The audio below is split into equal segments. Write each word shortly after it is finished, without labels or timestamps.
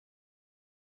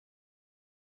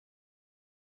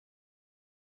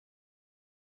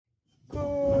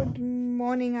Good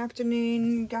morning,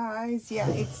 afternoon, guys. Yeah,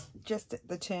 it's just at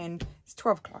the turn. It's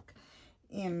 12 o'clock.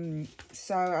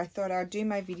 So I thought I'd do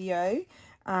my video.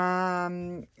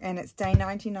 And it's day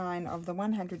 99 of the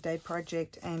 100-day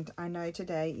project. And I know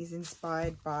today is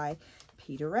inspired by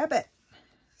Peter Rabbit.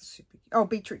 Oh,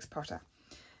 Beatrix Potter.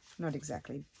 Not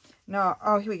exactly. No,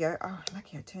 oh, here we go. Oh,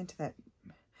 lucky I turned to that.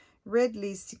 Red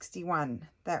Liz 61.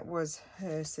 That was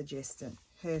her suggestion.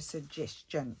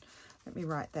 Let me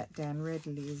write that down. Red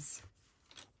Liz.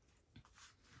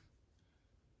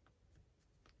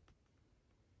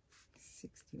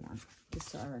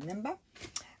 Just so I remember.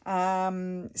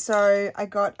 So I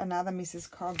got another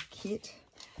Mrs. Cog kit.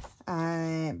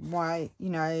 Why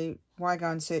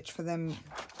go and search for them?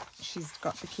 She's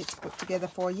got the kits put together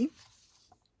for you.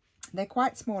 They're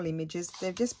quite small images.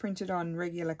 They're just printed on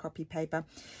regular copy paper.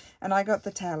 And I got the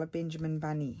Tale of Benjamin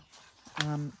Bunny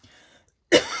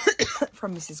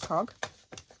from Mrs. Cog.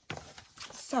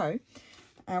 So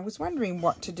I was wondering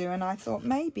what to do, and I thought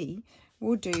maybe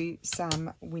we'll do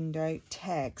some window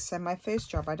tags. So my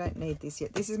first job, I don't need this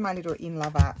yet. This is my little In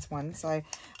Love Arts one.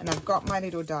 And I've got my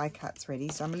little die cuts ready,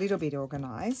 so I'm a little bit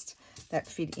organised that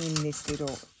fit in this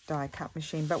little die cut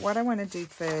machine. But what I want to do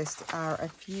first are a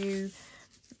few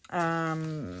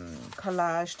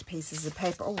collaged pieces of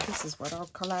paper. Oh, this is what I'll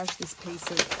collage, this piece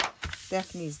of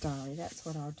Daphne's diary. That's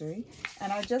what I'll do.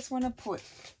 And I just want to put,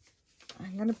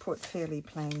 I'm going to put fairly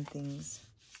plain things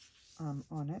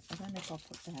on it. I don't know if I'll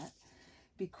put that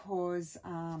because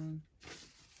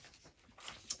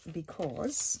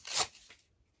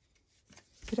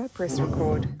did I press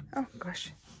record? Oh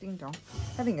gosh, ding dong.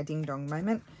 Having a ding dong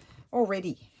moment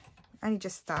already. Only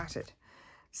just started.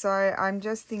 So I'm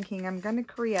just thinking I'm going to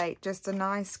create just a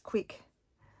nice quick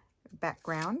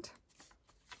background.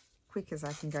 Quick as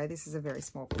I can go. This is a very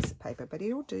small piece of paper, but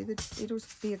it'll do. It'll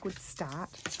be a good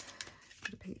start.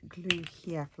 Got a bit of glue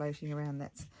here floating around.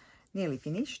 That's nearly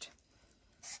finished.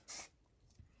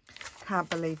 Can't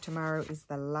believe tomorrow is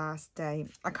the last day.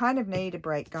 I kind of need a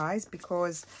break, guys,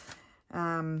 because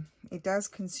it does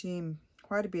consume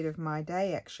quite a bit of my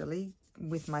day, actually,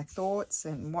 with my thoughts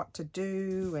and what to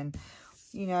do, and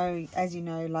you know, as you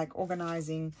know, like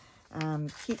organising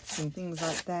kits and things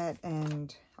like that.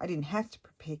 And I didn't have to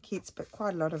prepare kits, but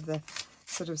quite a lot of the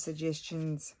sort of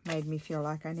suggestions made me feel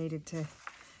like I needed to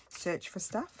search for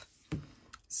stuff.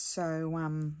 So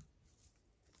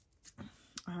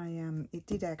it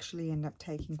did actually end up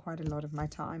taking quite a lot of my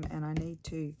time, and I need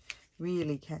to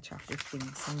really catch up with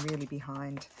things. I'm really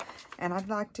behind, and I'd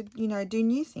like to, you know, do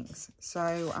new things.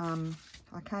 So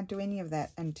I can't do any of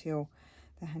that until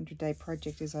the 100-day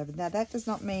project is over. Now, that does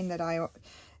not mean that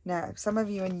now, if some of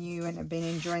you are new and have been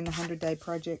enjoying the 100-day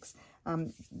projects,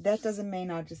 that doesn't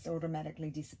mean I just automatically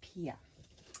disappear.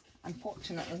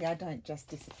 Unfortunately, I don't just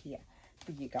disappear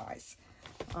for you guys.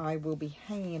 I will be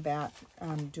hanging about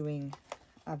doing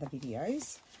other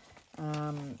videos.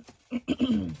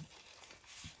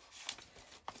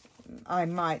 I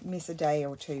might miss a day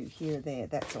or two here or there.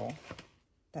 That's all.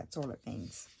 That's all it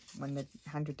means. When the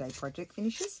 100-day project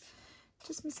finishes,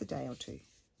 just miss a day or two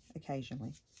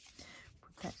occasionally.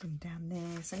 Put that one down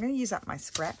there. So I'm going to use up my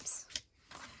scraps.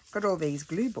 Got all these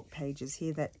glue book pages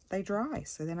here that they dry,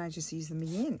 so then I just use them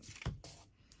again.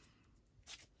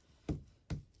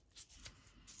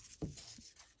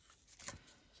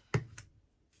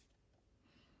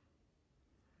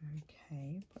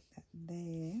 Okay, put that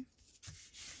there.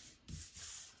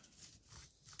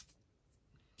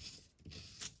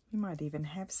 You might even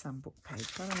have some book page.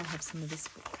 Why don't I have some of this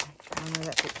book page? I know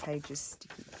that book page is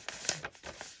sticky.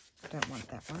 I don't want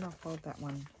that one. I'll fold that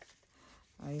one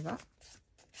over.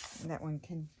 And that one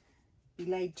can be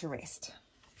laid to rest.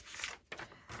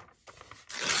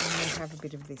 And we'll have a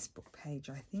bit of this book page,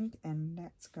 I think. And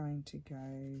that's going to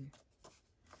go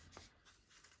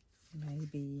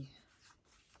maybe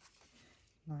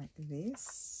like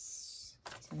this.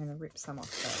 So I'm going to rip some off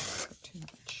there. I've got too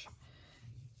much.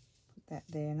 That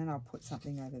there, and then I'll put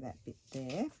something over that bit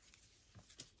there.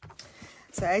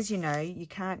 So as you know, you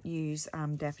can't use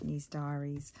Daphne's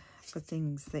diaries for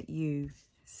things that you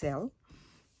sell.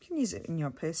 You can use it in your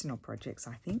personal projects,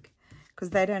 I think, because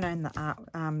they don't own the art.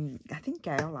 I think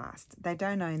Gail asked. They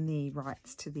don't own the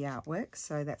rights to the artwork,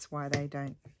 so that's why they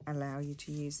don't allow you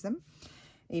to use them,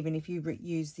 even if you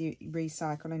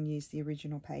recycle and use the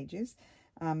original pages.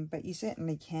 But you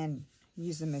certainly can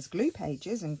use them as glue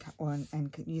pages and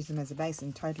use them as a base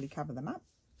and totally cover them up.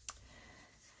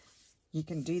 You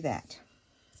can do that.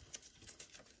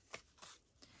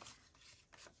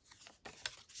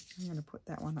 I'm going to put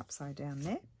that one upside down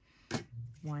there.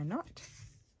 Why not?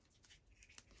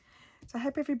 So I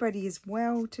hope everybody is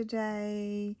well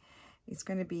today. It's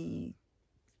going to be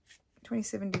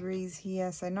 27 degrees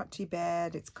here, so not too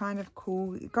bad. It's kind of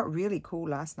cool. It got really cool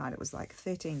last night. It was like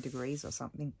 13 degrees or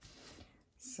something.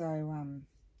 So,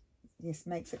 yes,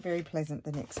 makes it very pleasant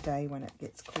the next day when it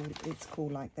gets cool. It's cool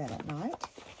like that at night.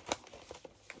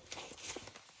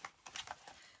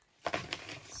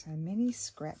 So many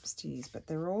scraps to use, but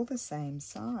they're all the same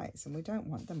size, and we don't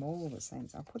want them all the same.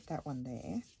 So I'll put that one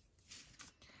there.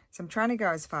 So I'm trying to go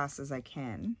as fast as I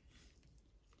can,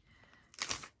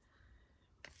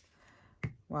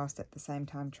 whilst at the same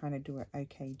time trying to do an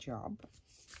okay job.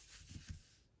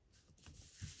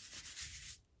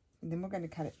 And then we're going to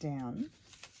cut it down.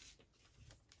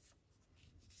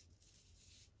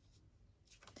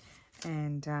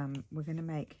 And we're going to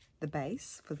make the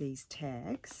base for these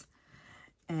tags.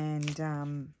 And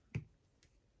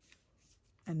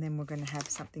then we're going to have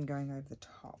something going over the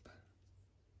top.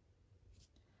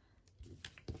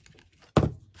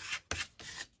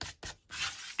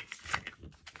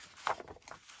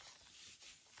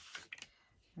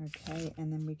 Okay,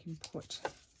 and then we can put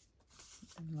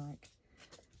something like,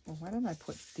 well, why don't I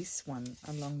put this one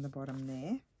along the bottom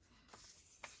there?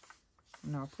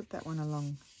 No, I'll put that one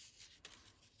along,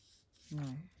 no,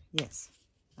 yes,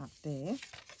 up there.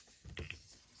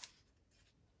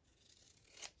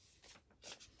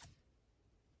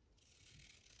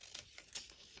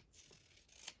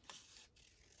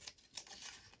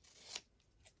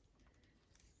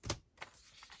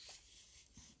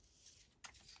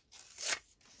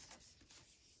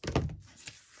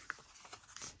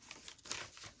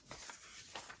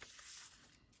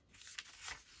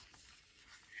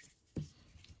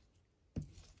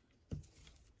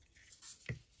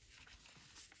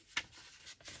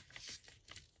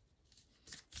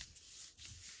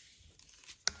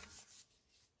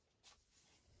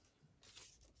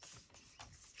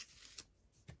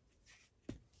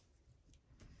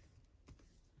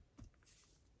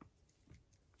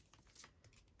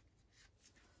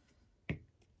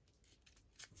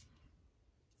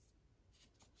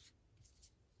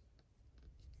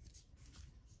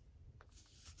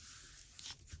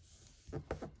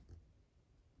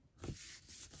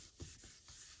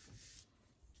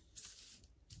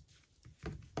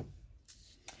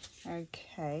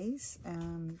 Okay, it's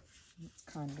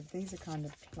kind of, these are kind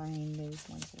of plain, these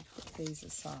ones, we'll put these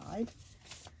aside.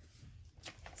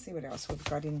 See what else we've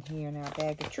got in here in our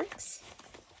bag of tricks.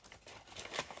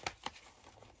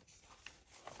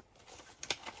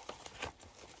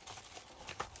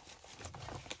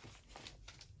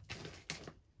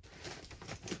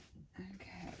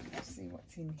 Okay, let's see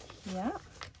what's in here.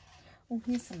 Oh,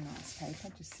 here's some nice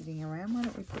paper just sitting around. Why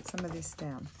don't we put some of this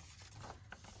down?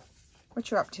 What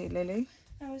you up to, Lily?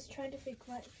 I was trying to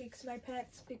fix my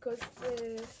pants because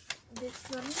this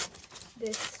one,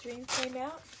 the string came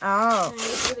out. Oh. And I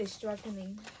was really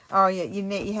struggling. Oh yeah,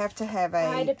 you have to have a.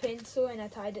 I had a pencil and I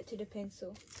tied it to the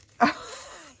pencil.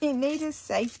 You need a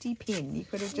safety pin. You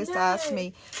could have just asked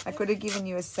me. I could have given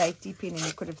you a safety pin and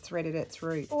you could have threaded it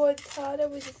through. Oh, it's harder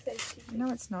with a safety pin. No,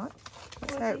 it's not.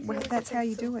 That's how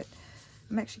you do it.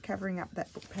 I'm actually covering up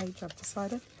that book page, I've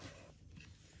decided.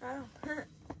 Oh.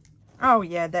 Oh,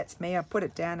 yeah, that's me. I put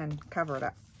it down and cover it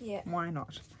up. Yeah. Why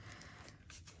not?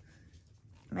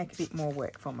 Make a bit more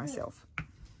work for myself.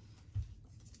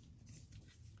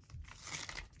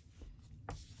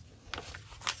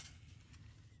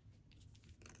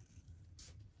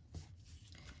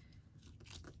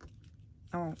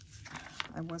 Oh,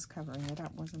 I was covering it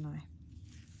up, wasn't I?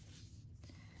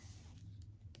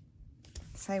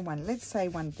 Let's say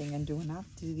one thing and do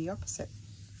the opposite.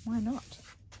 Why not?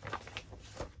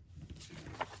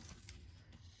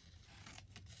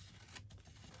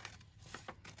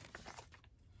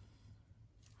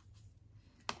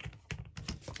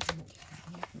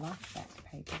 Life back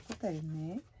paper, put that in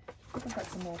there. I think I've got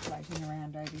some more floating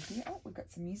around over here. Oh, we've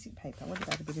got some music paper. What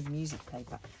about a bit of music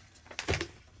paper?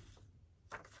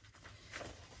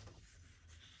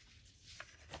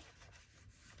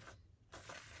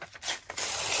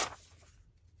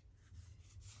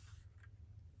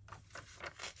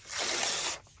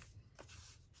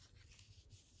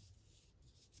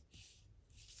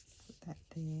 Put that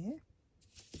there.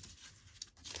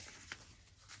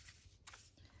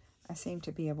 I seem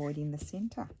to be avoiding the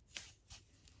centre.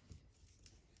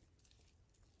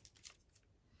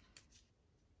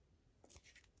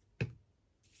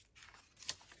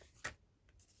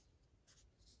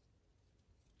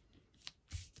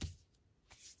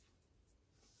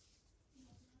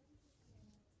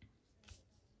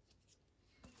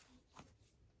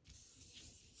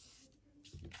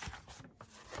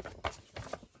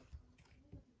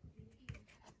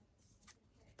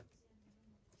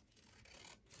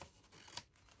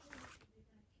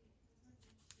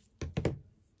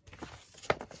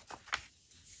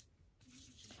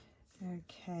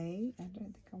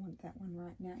 don't think I want that one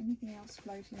right now. Anything else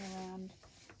floating around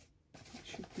that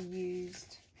should be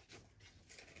used?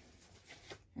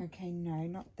 Okay, no,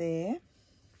 not there.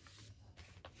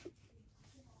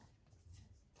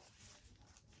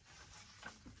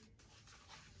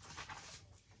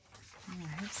 I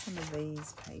have some of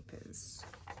these papers.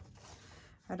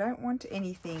 I don't want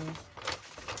anything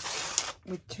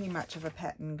with too much of a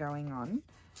pattern going on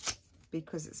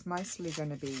because it's mostly going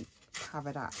to be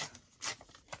covered up.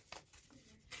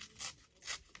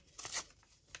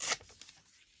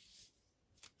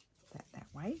 That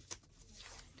way.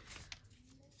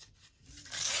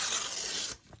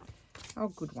 Oh,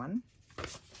 good one.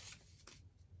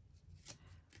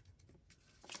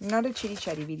 Not a chitty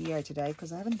chatty video today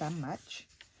because I haven't done much.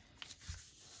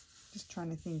 Just trying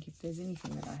to think if there's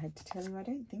anything that I had to tell you. I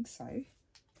don't think so.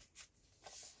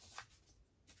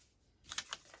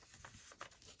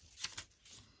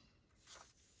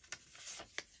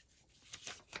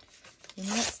 Then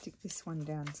let's stick this one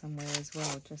down somewhere as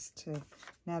well, just to,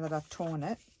 now that I've torn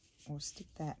it, we'll stick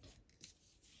that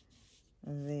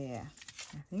there,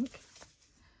 I think.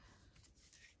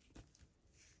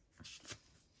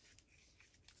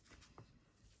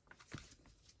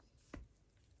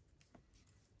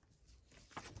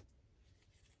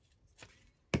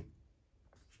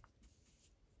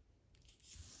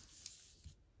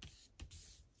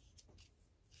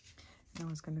 I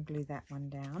was going to glue that one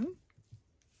down.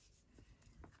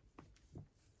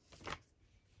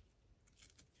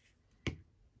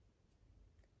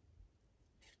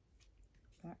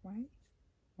 That way.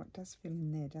 What does fill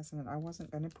in there, doesn't it? I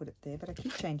wasn't going to put it there, but I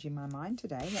keep changing my mind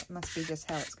today. That must be just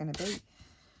how it's going to be.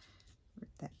 Rip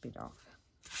that bit off.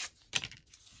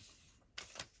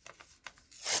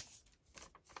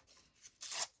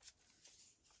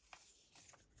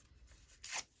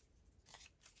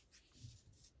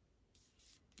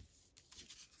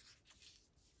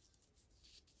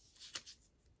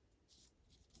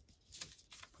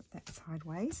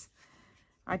 Sideways.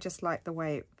 I just like the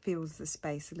way it fills the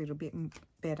space a little bit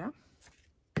better.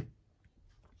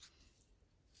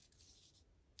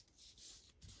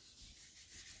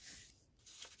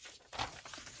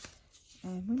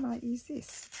 And we might use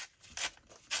this.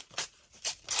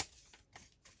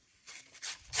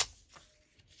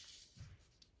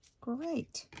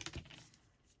 Great.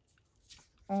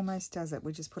 Almost does it.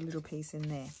 We just put a little piece in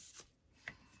there.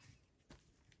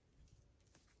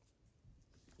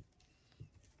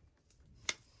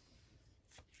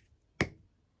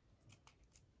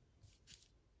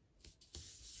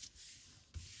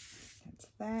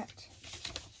 That.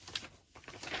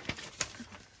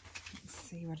 Let's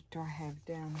see, what do I have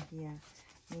down here?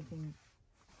 Anything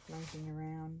floating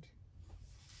around?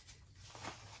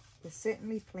 There's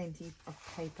certainly plenty of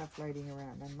paper floating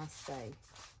around, I must say.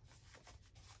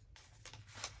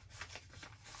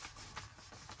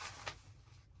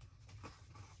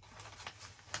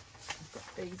 I've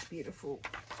got these beautiful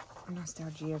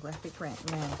Nostalgia graphic round.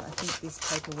 I think this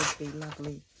paper would be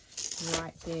lovely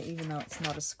right there, even though it's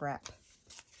not a scrap.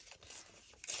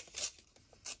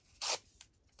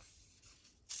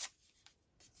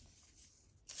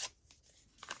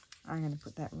 I'm going to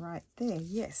put that right there.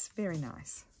 Yes, very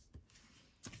nice.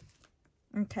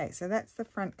 Okay, so that's the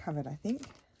front covered, I think.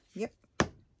 Yep.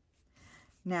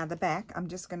 Now the back, I'm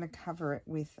just going to cover it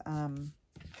with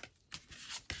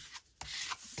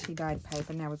tea-dyed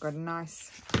paper. Now we've got a nice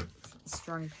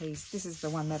strong piece. This is the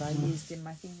one that I used in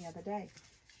my thing the other day.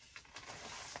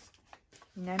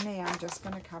 No, I'm just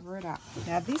going to cover it up.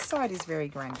 Now this side is very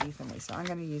grungy for me, so I'm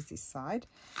going to use this side.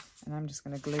 And I'm just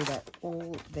going to glue that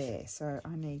all there. So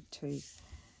I need to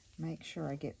make sure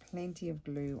I get plenty of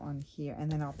glue on here,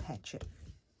 and then I'll patch it.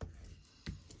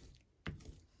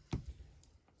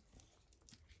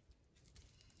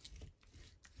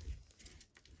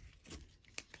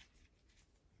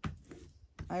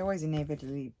 I always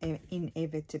inevitably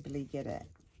get an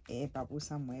air bubble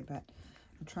somewhere, but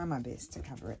I'll try my best to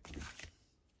cover it.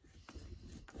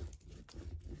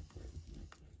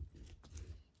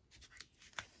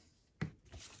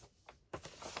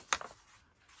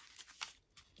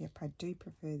 Yep, I do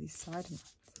prefer this side.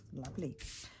 It's lovely.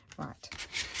 Right,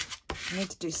 I need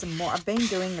to do some more. I've been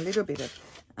doing a little bit of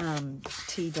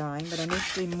tea dyeing, but I need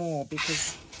to do more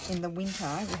because in the winter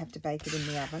you have to bake it in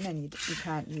the oven, and you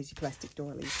can't use your plastic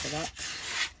doilies for that.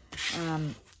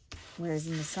 Whereas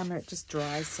in the summer it just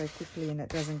dries so quickly and it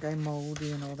doesn't go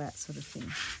mouldy and all that sort of thing.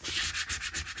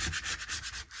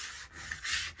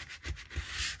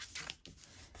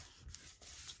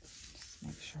 Just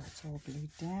make sure it's all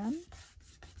glued down.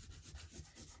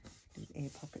 Air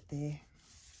pocket there.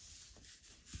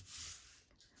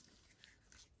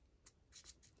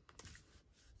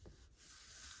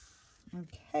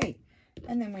 Okay,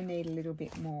 and then we need a little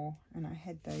bit more, and I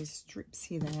had those strips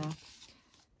here. They are,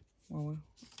 well,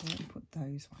 I won't put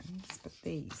those ones, but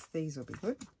these will be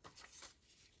good.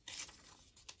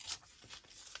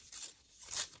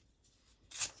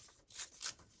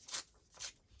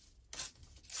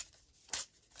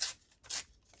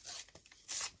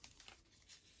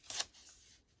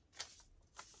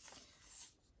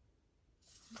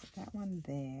 Put that one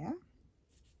there.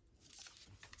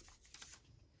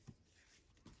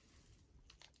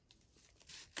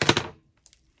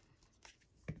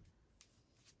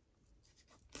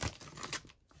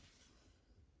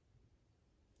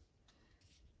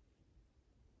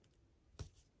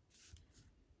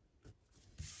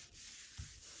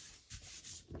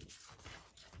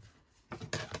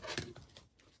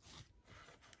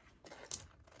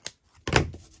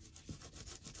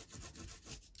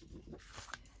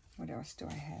 What else do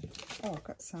I have? Oh, I've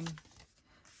got some.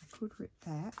 I could rip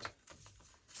that.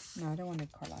 No, I don't want to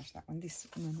collage that one. This,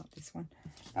 no, not this one.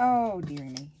 Oh, dearie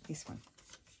me, this one.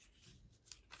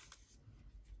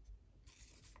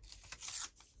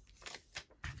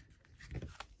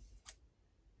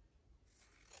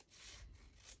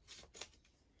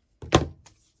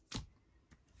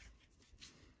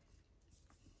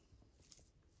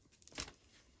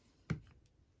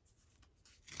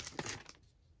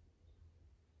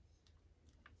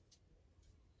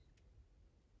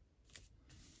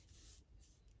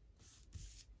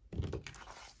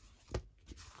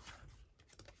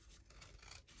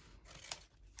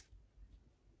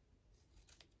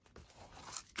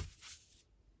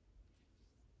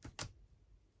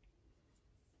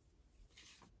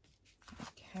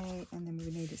 Okay, and then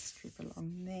we need a strip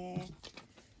along there.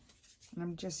 And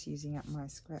I'm just using up my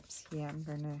scraps here. I'm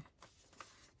going to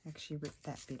actually rip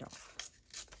that bit off.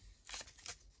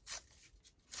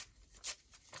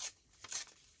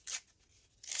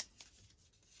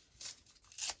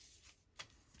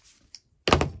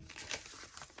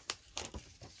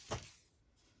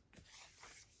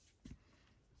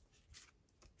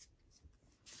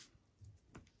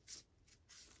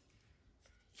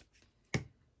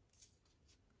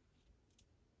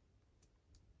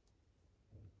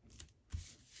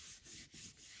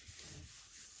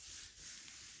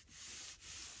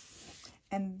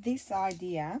 And this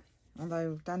idea,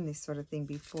 although I've done this sort of thing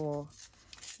before,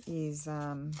 is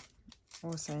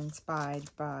also inspired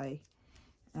by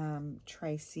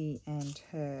Tracy and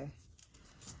her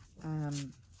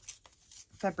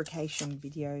fabrication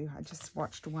video. I just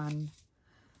watched one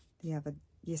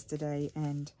yesterday,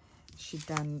 and she'd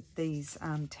done these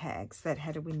tags that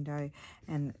had a window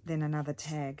and then another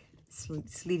tag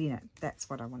slid in it. That's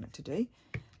what I wanted to do,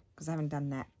 because I haven't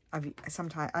done that.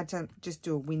 Sometimes I don't just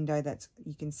do a window that's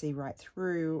you can see right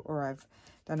through, or I've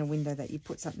done a window that you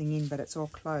put something in but it's all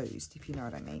closed, if you know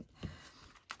what I mean.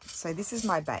 So this is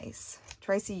my base.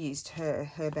 Tracy used her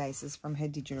bases from her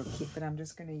digital kit, but I'm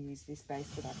just going to use this base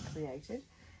that I've created.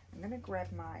 I'm going to grab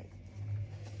my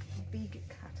big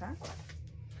cutter.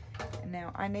 And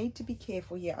now I need to be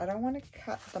careful here. I don't want to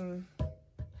cut them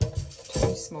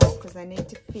too small because they need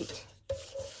to fit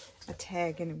a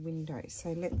tag and a window.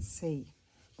 So let's see.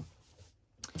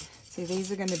 See,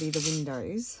 these are going to be the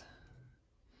windows.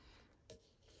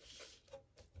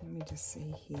 Let me just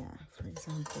see here. For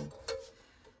example,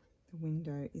 the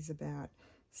window is about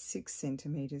 6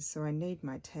 centimeters, so I need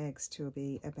my tags to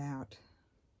be about,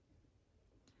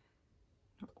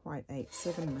 not quite 8,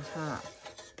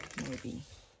 7.5 maybe.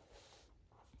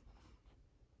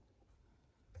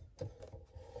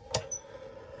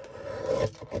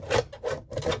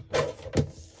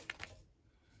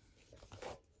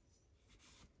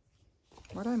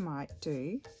 What I might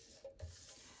do,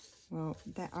 well,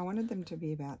 that I wanted them to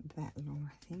be about that long,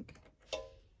 I think.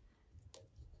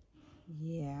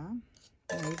 Yeah,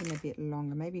 or even a bit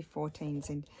longer, maybe 14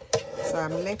 centimeters. So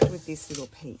I'm left with this little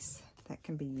piece that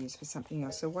can be used for something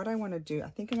else. So what I want to do, I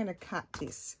think I'm going to cut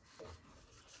this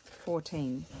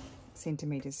 14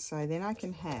 centimeters. So then I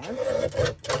can have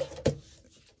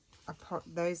a pot,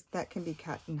 those that can be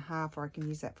cut in half, or I can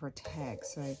use that for a tag.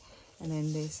 So, and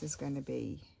then this is going to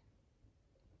be,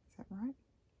 is that right?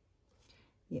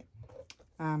 Yeah,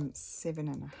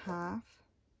 7.5.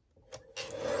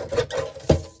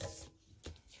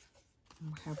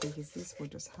 How big is this? We'll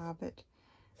just halve it.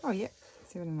 Oh, yep,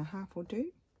 7.5 will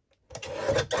do.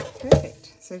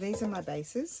 Perfect. So these are my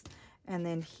bases. And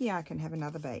then here I can have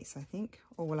another base, I think.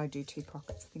 Or will I do 2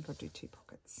 pockets? I think I'll do 2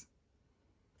 pockets.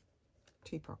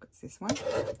 2 pockets, this one.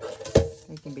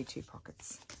 They can be 2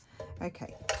 pockets.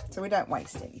 Okay, so we don't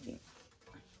waste anything.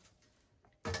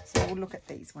 So we'll look at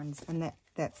these ones, and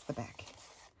that's the back.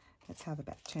 That's how the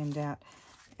back turned out.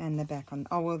 and the back on.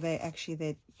 Oh well,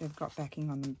 they've got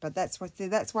backing on them, but that's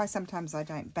why sometimes I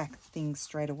don't back things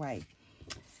straight away.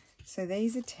 So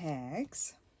these are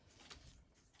tags,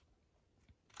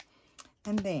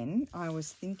 and then I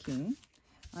was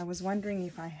wondering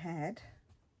if I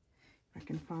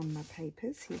can find my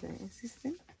papers here. Is this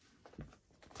them?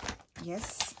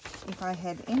 Yes, if I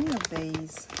had any of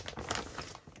these.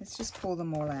 Let's just pull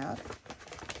them all out.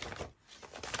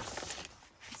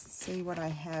 See what I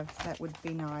have. That would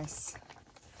be nice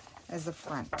as the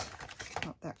front.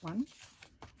 Not that one.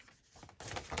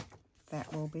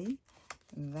 That will be.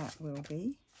 That will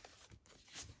be.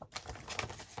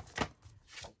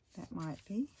 That might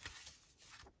be.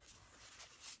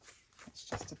 That's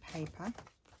just a paper.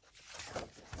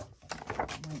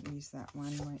 Won't use that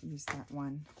one. Won't use that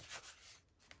one.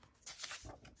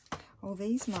 Oh,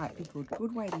 these might be good.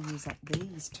 Good way to use up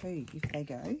these too, if they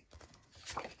go.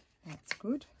 That's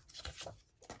good.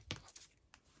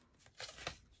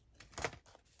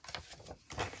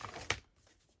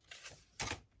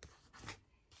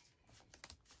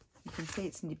 You can see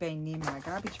it's been near my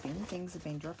garbage bin. Things have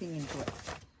been dropping into it.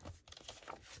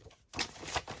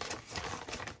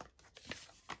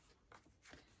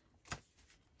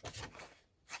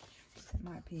 It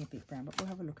might be a bit brown, but we'll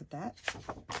have a look at that.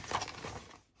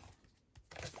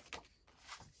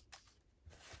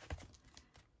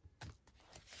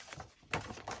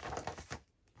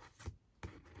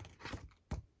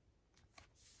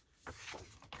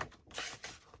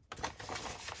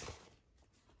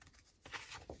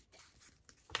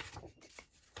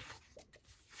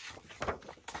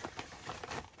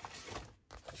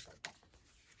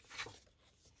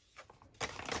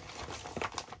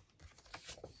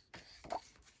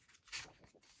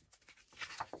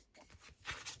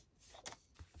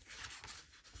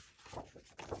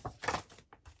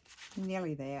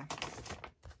 Nearly there.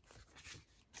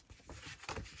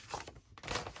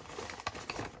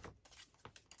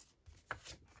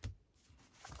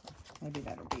 Maybe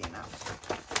that'll be enough.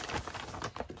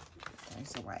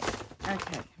 Goes away.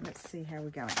 Okay, let's see how we're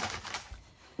going.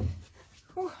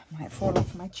 Oh, might fall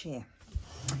off my chair.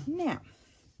 Now,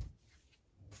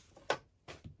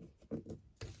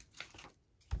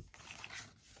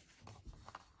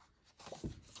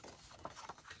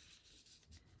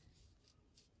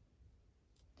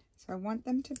 I want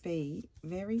them to be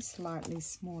very slightly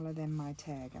smaller than my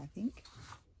tag, I think.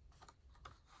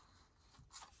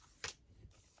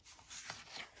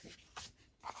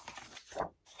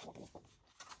 That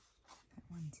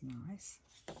one's nice.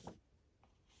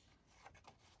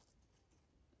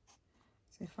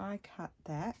 So if I cut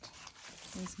that,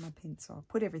 where's my pencil?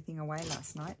 I put everything away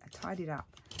last night. I tied it up.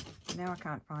 Now I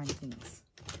can't find things.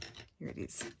 Here it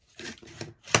is.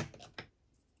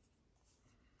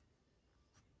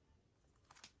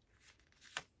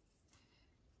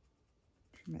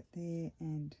 It there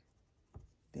and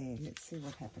there. Let's see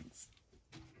what happens.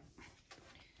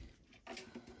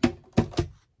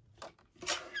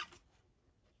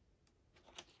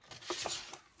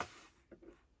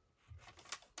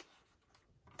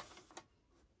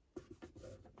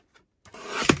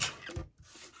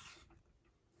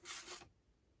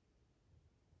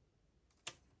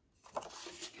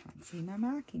 Can't see my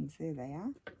markings. There they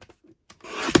are.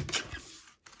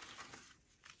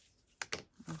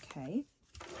 Okay.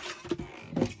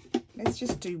 Let's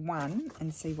just do one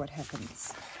and see what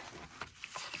happens.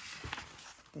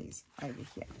 These over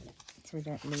here, so we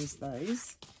don't lose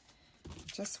those.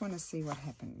 Just want to see what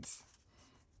happens.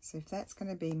 So if that's going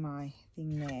to be my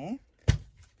thing there,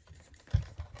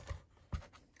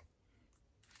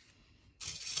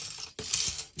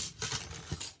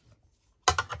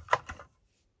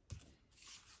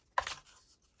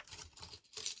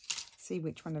 see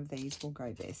which one of these will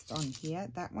go best on here.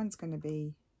 That one's going to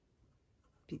be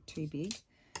bit too big.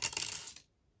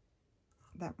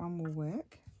 That one will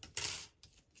work.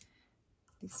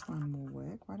 This one will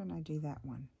work. Why don't I do that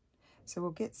one? So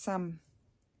we'll get some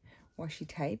washi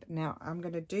tape. Now I'm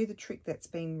going to do the trick that's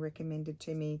been recommended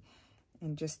to me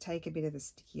and just take a bit of the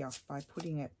sticky off by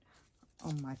putting it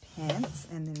on my pants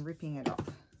and then ripping it off.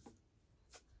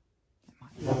 That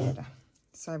might be better.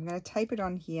 So I'm going to tape it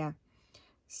on here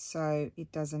so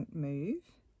it doesn't move.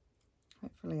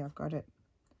 Hopefully I've got it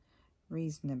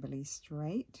reasonably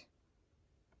straight.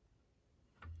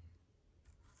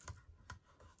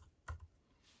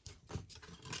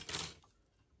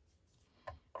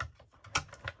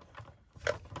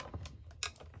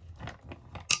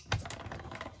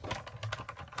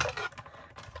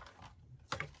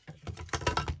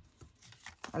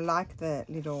 I like the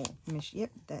little mesh.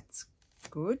 Yep, that's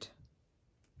good.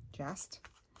 Just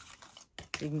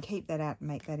you can keep that out and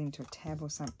make that into a tab or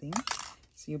something.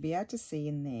 So you'll be able to see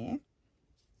in there.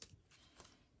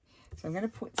 So I'm going to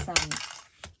put some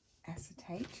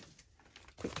acetate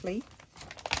quickly.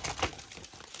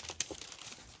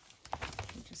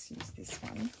 I'll just use this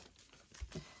one.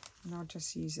 And I'll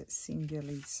just use it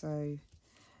singularly. So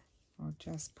I'll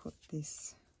just put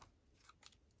this.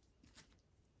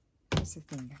 Here's the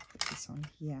thing, I'll put this on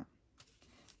here.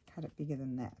 Cut it bigger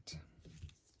than that.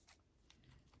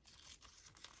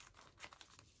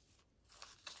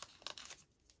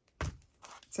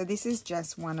 So this is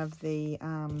just one of the,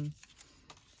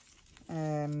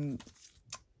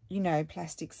 you know,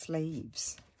 plastic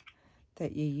sleeves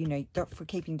that you know, for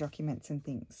keeping documents and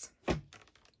things.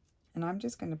 And I'm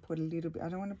just going to put a little bit, I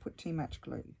don't want to put too much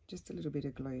glue, just a little bit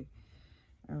of glue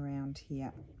around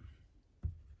here.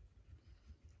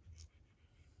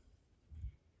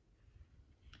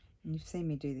 And you've seen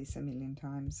me do this a million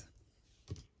times.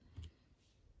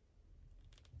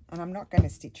 And I'm not going to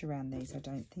stitch around these, I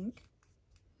don't think.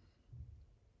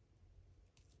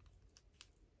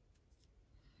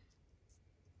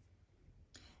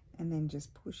 And then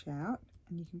just push out,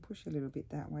 and you can push a little bit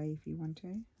that way if you want to.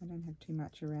 I don't have too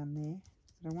much around there,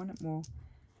 but I want it more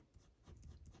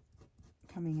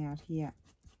coming out here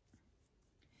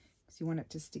because you want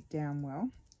it to stick down well.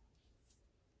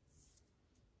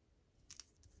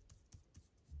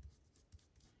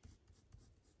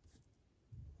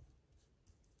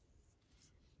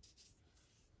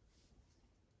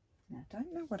 Now I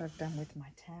don't know what I've done with my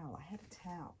towel. I had a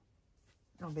towel.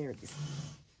 Oh, there it is.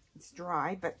 It's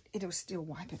dry, but it'll still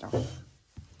wipe it off.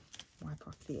 Wipe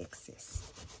off the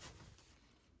excess.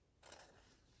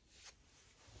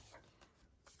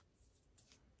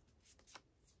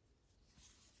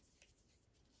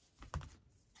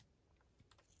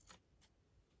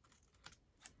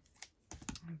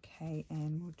 Okay,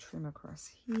 and we'll trim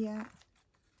across here.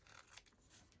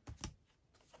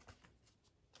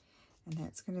 And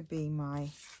that's going to be my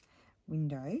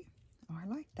window. Oh, I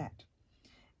like that.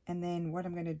 And then what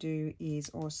I'm going to do is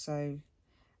also,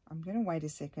 I'm going to wait a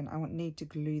second. I won't need to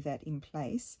glue that in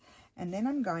place. And then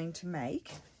I'm going to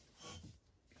make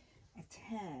a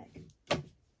tag.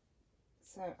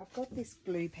 So I've got this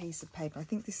blue piece of paper. I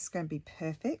think this is going to be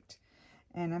perfect.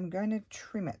 And I'm going to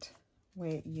trim it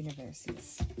where universe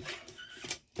is.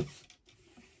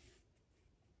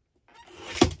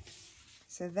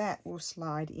 So that will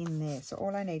slide in there. So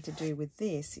all I need to do with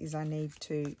this is I need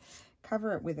to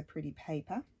cover it with a pretty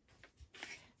paper.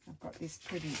 I've got this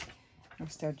pretty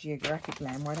Nostalgia Graphic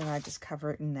Lamb. Why don't I just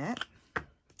cover it in that?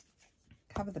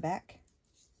 Cover the back.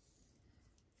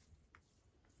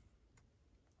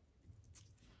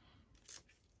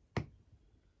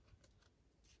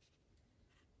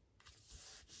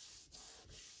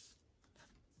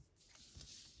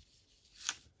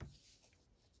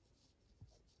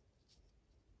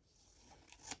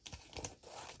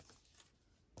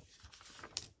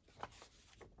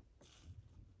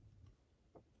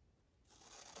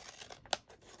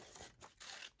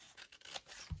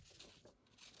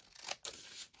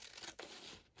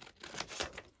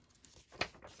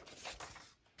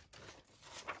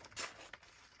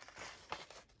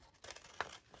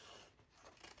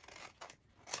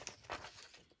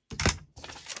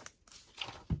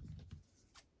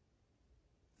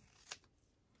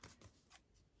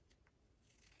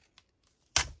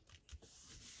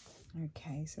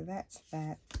 Okay, so that's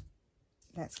that.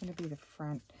 That's going to be the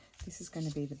front. This is going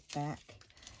to be the back.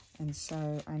 And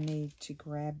so I need to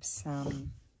grab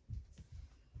some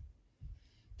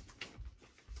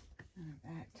of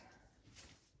that.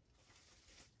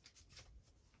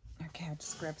 Okay, I'll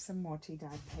just grab some more tea dyed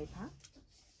paper.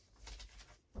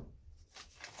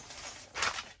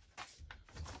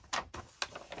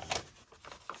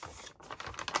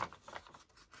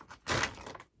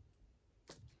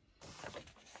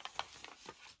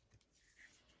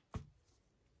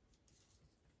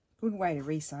 Good way to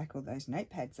recycle those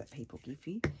notepads that people give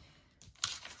you.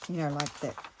 You know, like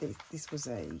that. This was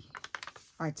I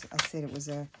said it was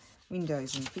a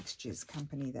windows and fixtures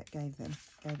company that gave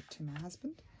it to my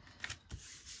husband.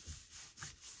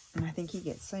 And I think he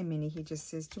gets so many. He just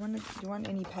says, "Do you want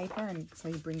any paper?" And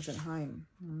so he brings it home.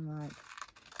 And I'm like,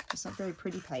 it's not very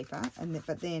pretty paper.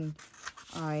 But then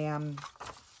I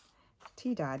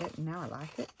tea dyed it, and now I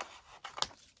like it.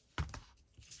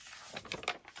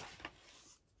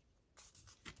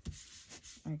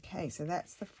 Okay, so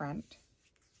that's the front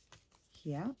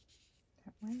here,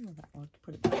 that way, or that, I'll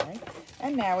put it that way.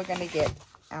 And now we're going to get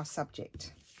our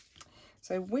subject.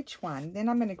 So which one, then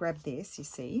I'm going to grab this, you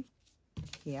see,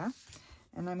 here,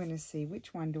 and I'm going to see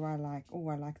which one do I like. Oh,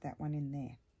 I like that one in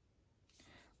there.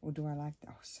 Or do I like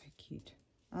that? Oh, so cute.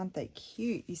 Aren't they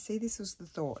cute? You see, this was the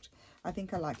thought. I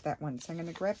think I like that one. So I'm going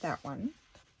to grab that one.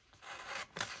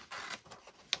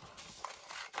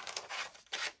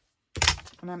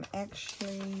 And I'm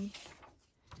actually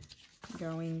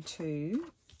going to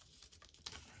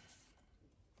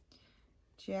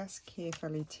just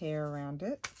carefully tear around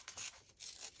it.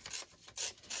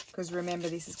 Because remember,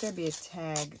 this is going to be a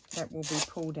tag that will be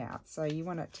pulled out. So you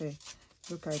want it to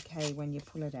look okay when you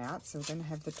pull it out. So we're going to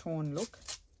have the torn look.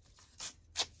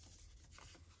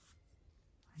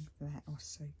 That was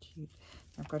so cute.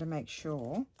 I've got to make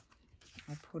sure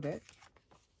I put it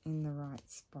in the right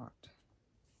spot.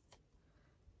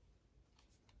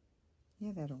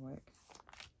 Yeah, that'll work.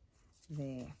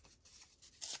 There.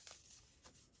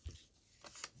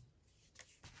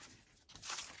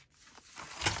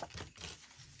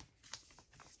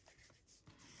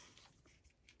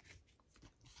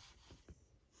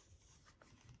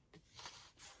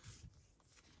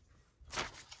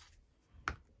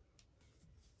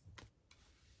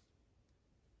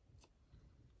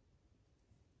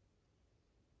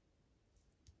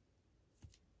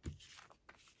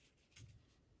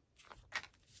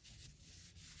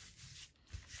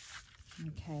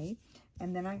 Okay,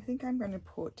 and then I think I'm going to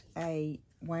put a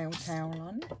whale tail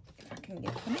on, if I can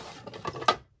get them.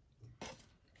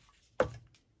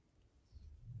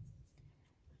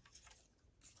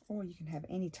 Or you can have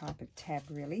any type of tab,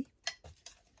 really.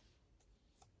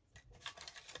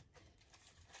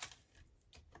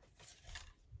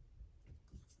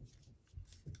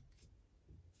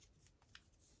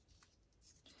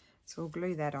 So we'll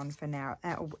glue that on for now.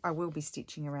 I will be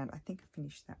stitching around. I think I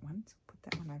finished that one, so I'll put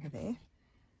that one over there.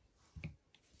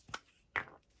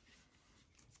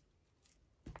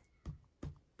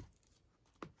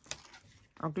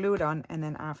 I'll glue it on and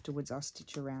then afterwards I'll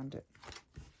stitch around it.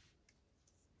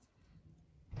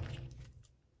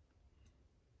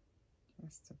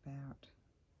 Just about.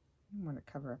 I don't want to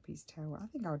cover up his tail. I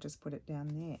think I'll just put it down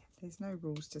there. There's no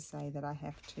rules to say that I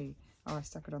have to. Oh, I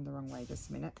stuck it on the wrong way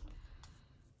just a minute.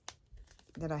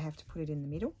 That I have to put it in the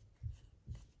middle.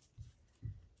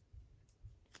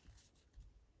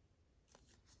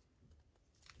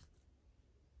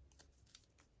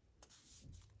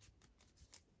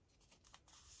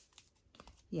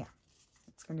 Yeah,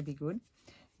 it's going to be good.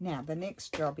 Now, the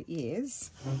next job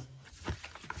is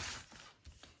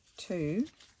to,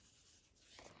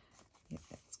 yeah,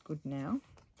 that's good now.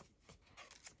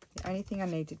 The only thing I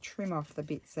need to trim off the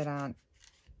bits that aren't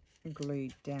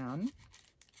glued down,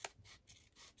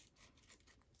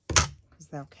 because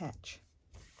they'll catch.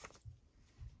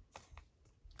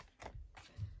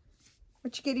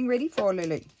 What you getting ready for,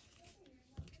 Lulu?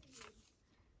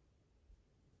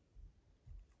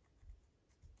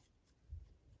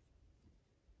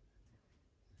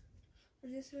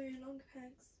 I'm just wearing long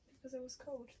pants because it was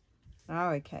cold. Oh,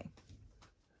 okay.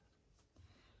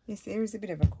 Yes, there is a bit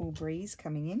of a cool breeze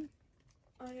coming in.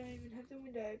 I don't even have the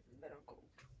window open, but I'm cold.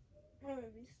 My room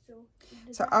is still in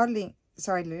the So dark. I'll link.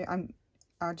 Sorry, Lou.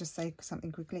 I'll just say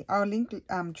something quickly. I'll link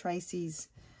Tracy's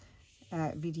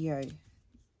video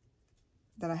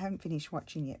that I haven't finished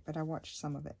watching yet, but I watched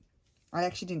some of it. I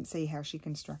actually didn't see how she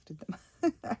constructed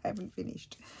them. I haven't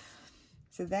finished.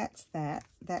 So that's that.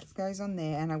 That goes on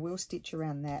there, and I will stitch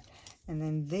around that. And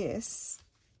then this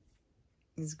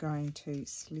is going to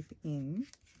slip in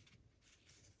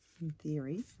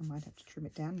theory. I might have to trim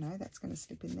it down. No, that's going to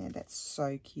slip in there. That's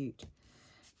so cute.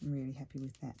 I'm really happy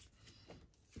with that.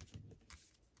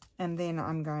 And then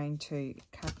I'm going to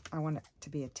cut, I want it to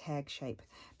be a tag shape,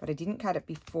 but I didn't cut it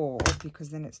before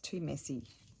because then it's too messy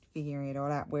figuring it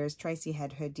all out. Whereas Tracy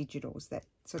had her digitals that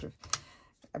sort of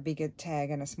a bigger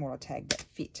tag and a smaller tag that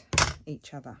fit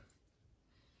each other.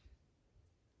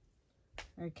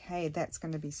 Okay, that's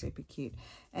going to be super cute.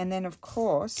 And then of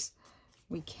course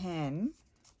we can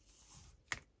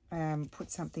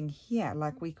put something here,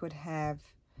 like we could have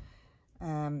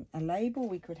a label.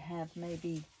 We could have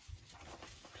maybe,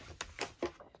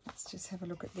 let's just have a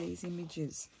look at these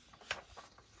images.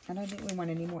 I don't think we want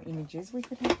any more images. We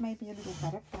could have maybe a little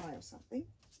butterfly or something.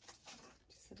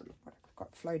 Just have a look what I've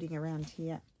got floating around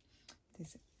here.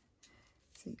 There's,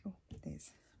 see, oh,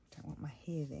 there's, don't want my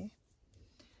hair there.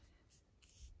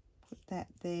 Put that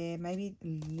there, maybe a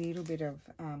little bit of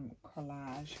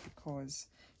collage because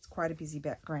it's quite a busy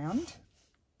background.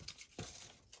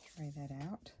 Tray that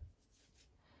out.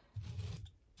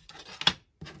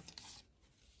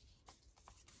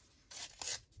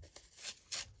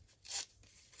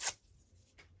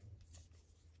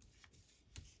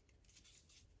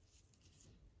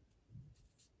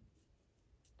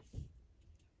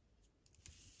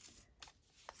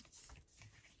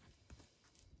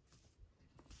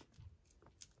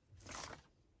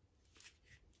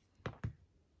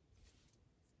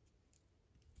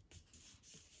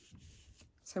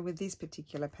 So with this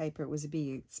particular paper, it was a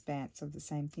big expanse of the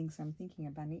same thing. So I'm thinking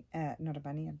a bunny, not a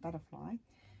bunny, a butterfly.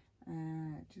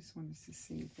 Just wanted to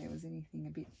see if there was anything a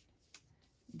bit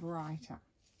brighter.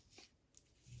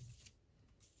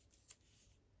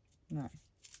 No,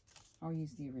 I'll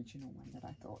use the original one that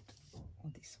I thought, or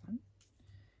this one.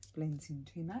 Blends in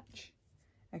too much.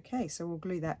 Okay, so we'll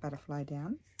glue that butterfly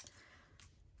down.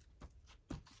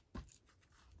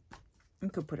 You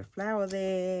could put a flower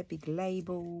there, big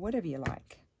label, whatever you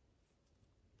like.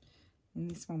 And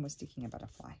this one was sticking a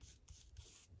butterfly.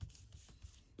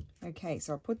 Okay,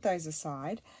 so I'll put those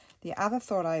aside. The other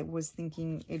thought I was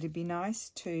thinking, it'd be nice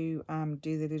to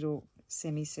do the little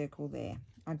semicircle there.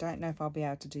 I don't know if I'll be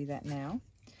able to do that now.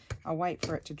 I'll wait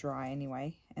for it to dry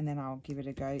anyway, and then I'll give it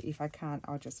a go. If I can't,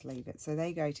 I'll just leave it. So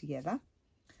they go together.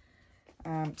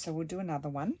 So we'll do another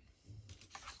one.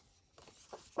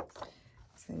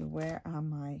 So where are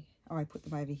my... Oh, I put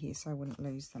them over here so I wouldn't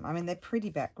lose them. I mean, they're pretty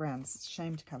backgrounds. It's a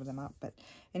shame to cover them up. But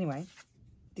anyway,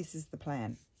 this is the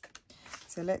plan.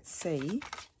 So let's see,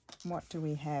 what do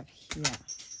we have here?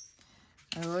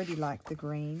 I already like the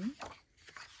green.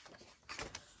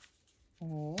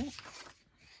 Or,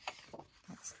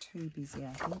 that's too busy,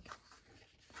 I think.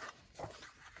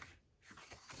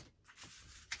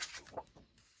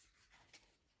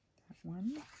 That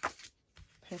one,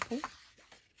 purple.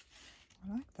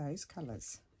 I like those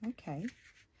colours. Okay,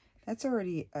 that's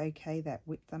already okay, that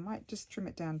width. I might just trim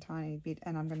it down a tiny bit,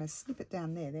 and I'm going to slip it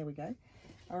down there. There we go.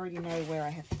 I already know where I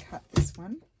have to cut this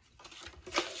one.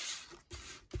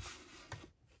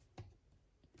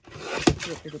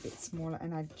 Do it a little bit smaller,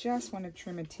 and I just want to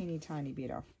trim a teeny tiny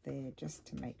bit off there just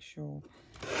to make sure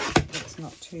it's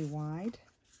not too wide.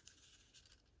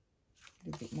 A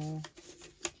little bit more.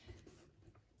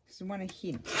 Because we want a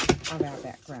hint of our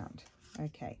background.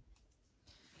 Okay.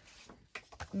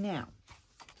 Now,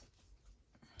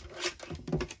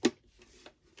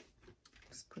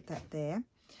 just put that there.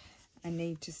 I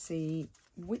need to see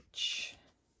which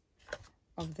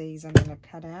of these I'm going to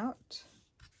cut out.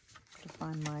 To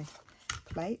find my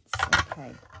plates.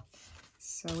 Okay,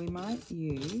 so we might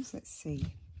use, let's see,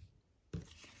 put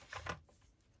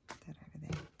that over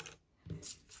there.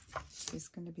 Is this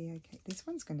going to be okay? This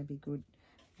one's going to be good.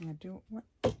 And I do, what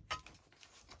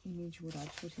image would I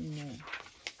put in there?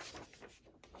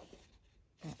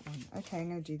 That one. Okay, I'm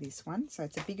going to do this one. So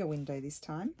it's a bigger window this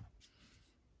time.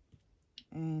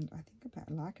 And I think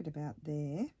I like it about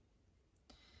there.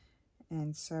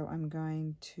 And so I'm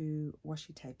going to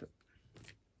washi tape it.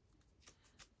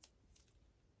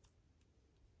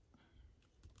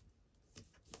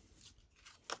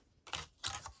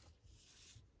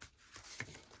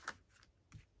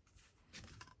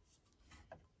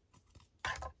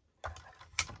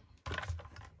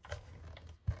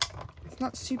 It's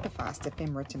not super fast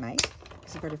ephemera to make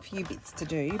because I've got a few bits to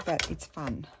do, but it's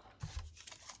fun.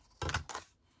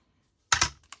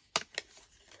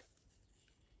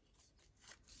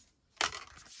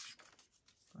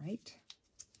 Great.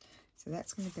 So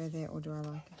that's going to go there, or do I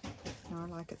like it? No, I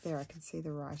like it there. I can see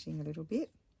the writing a little bit.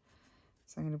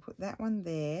 So I'm going to put that one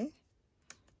there.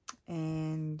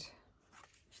 And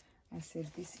I said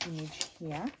this image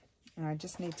here. And I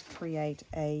just need to create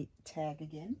a tag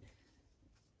again.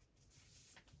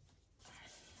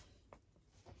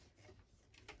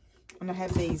 And I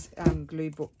have these glue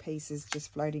book pieces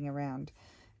just floating around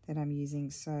that I'm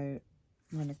using. So I'm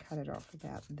going to cut it off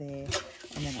about there.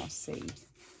 And then I'll see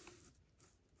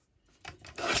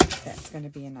if that's going to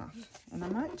be enough. And I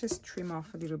might just trim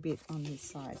off a little bit on this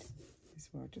side as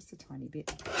well. Just a tiny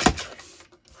bit.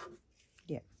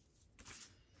 Yeah.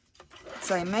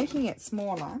 So making it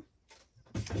smaller,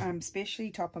 especially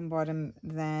top and bottom,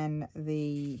 than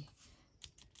the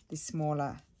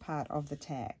smaller part of the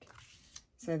tag.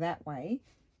 So that way,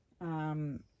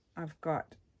 I've got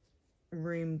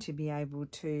room to be able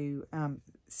to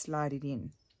slide it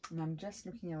in. And I'm just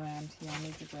looking around here. I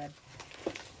need to grab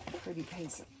a pretty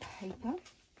piece of paper.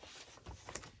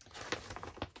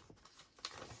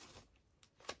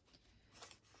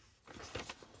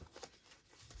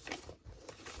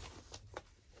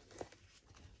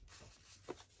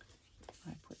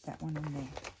 I put that one in there.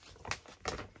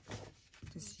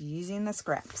 Just using the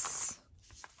scraps.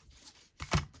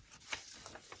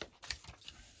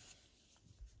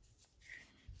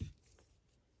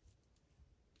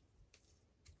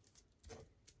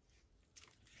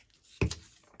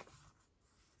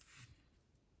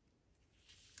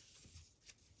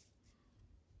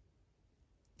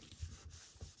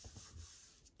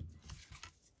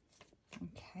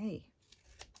 Okay.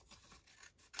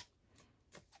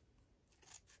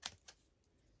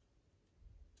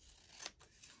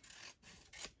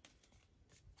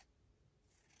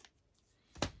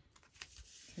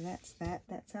 So that's that.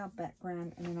 That's our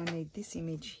background. And then I need this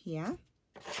image here.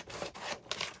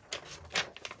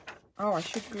 Oh, I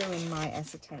should glue in my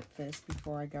acetate first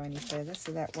before I go any further.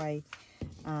 So that way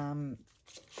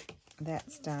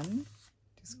that's done.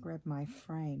 Just grab my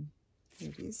frame. Here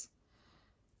it is.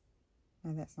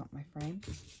 No, that's not my frame.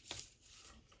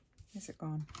 Where's it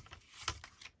gone?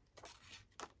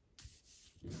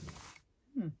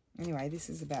 Anyway, this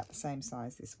is about the same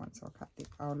size, this one, so I'll cut this.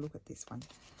 I'll look at this one.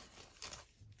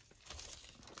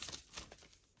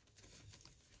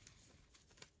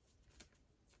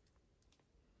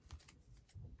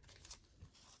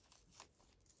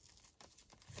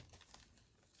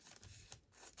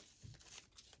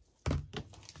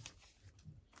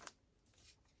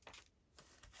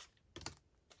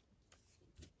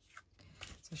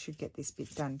 So I should get this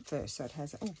bit done first, so it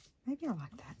has, oh, maybe I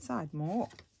like that side more.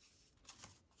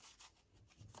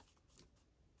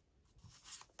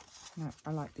 No,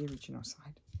 I like the original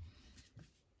side.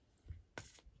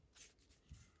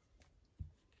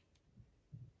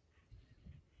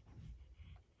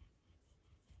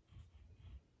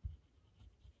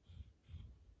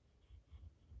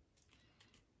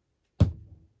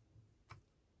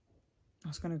 I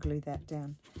was going to glue that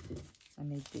down. I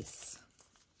need this.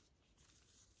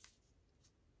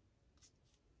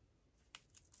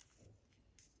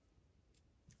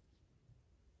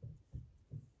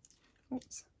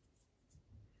 Oops.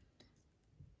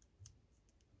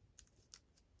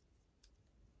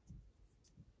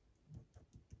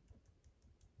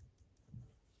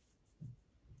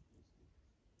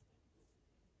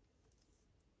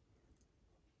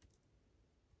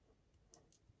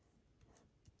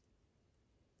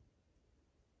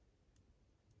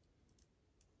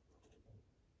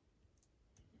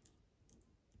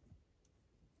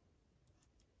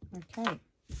 Okay,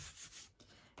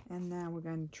 and now we're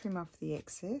going to trim off the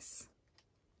excess.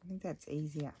 I think that's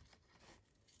easier.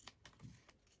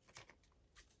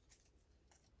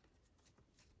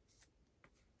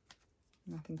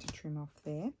 Nothing to trim off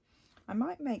there. I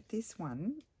might make this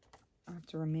one, I have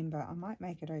to remember, I might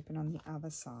make it open on the other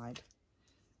side.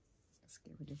 Let's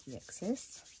get rid of the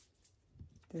excess.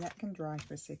 So that can dry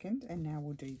for a second, and now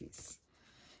we'll do this.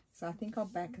 So I think I'll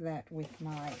back that with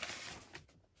my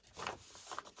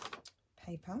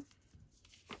paper.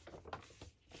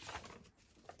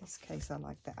 In this case, I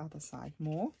like the other side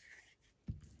more.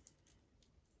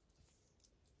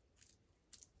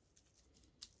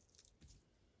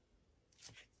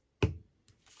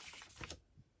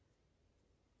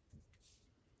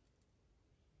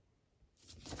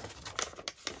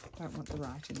 Don't want the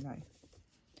writing though.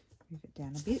 Move it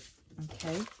down a bit.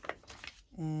 Okay.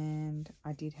 And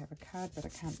I did have a card, but I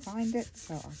can't find it,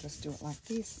 so I'll just do it like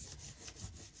this.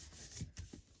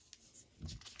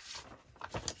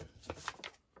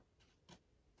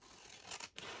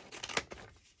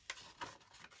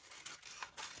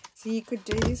 So you could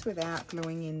do this without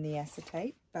gluing in the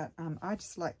acetate, but I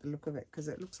just like the look of it because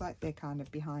it looks like they're kind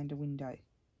of behind a window.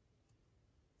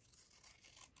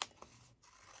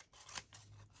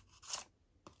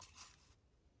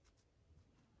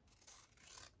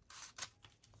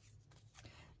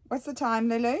 What's the time,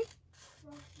 Lulu?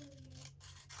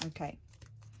 Okay.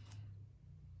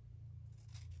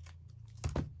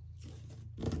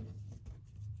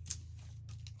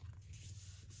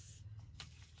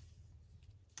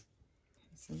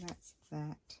 So that's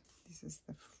that. This is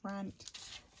the front,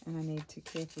 and I need to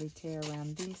carefully tear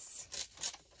around this.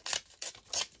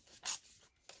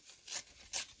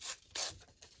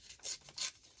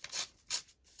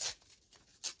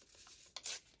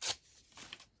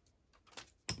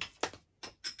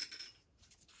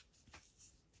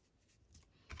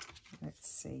 Let's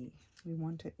see, we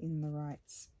want it in the right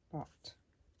spot.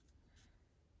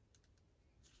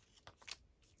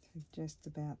 So just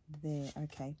about there,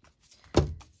 okay.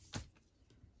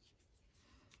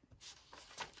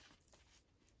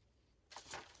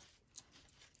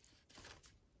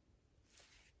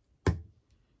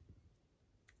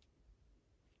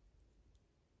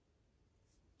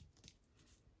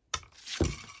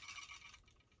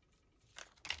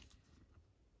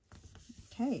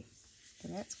 Okay, so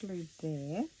that's glued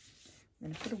there. I'm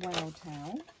going to put a whale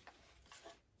towel.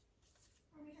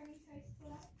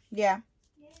 Yeah.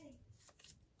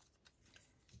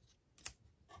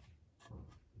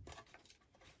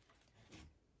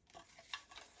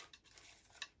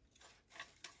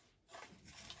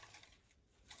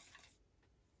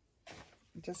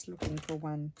 I'm just looking for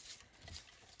one.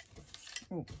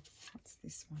 Oh, what's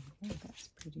this one? Oh, that's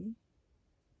pretty.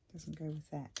 Doesn't go with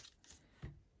that.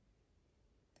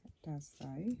 That does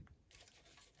though.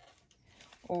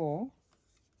 Or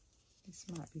this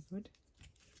might be good.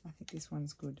 I think this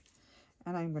one's good.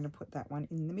 And I'm going to put that one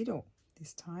in the middle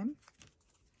this time.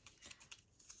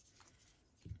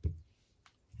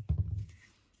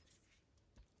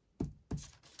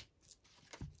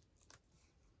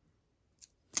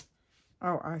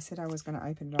 Oh, I said I was going to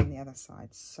open it on the other side,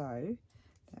 so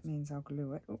that means I'll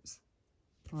glue it, oops,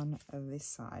 on this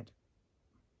side.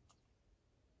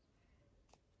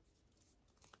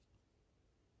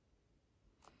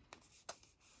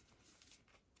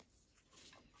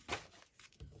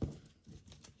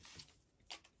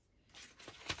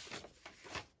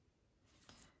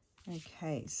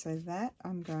 Okay, so that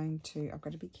I've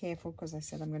got to be careful because I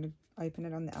said I'm going to open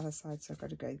it on the other side, so I've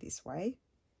got to go this way.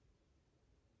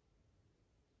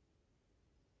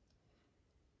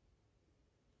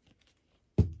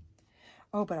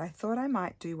 Oh, but I thought I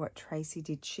might do what Tracy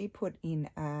did. She put in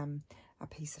a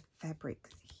piece of fabric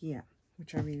here,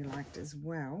 which I really liked as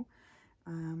well.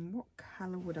 What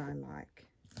colour would I like?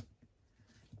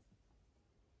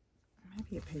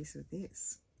 Maybe a piece of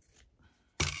this.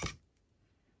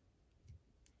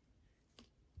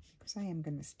 Because I am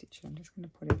going to stitch it, I'm just going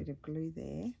to put a bit of glue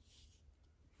there.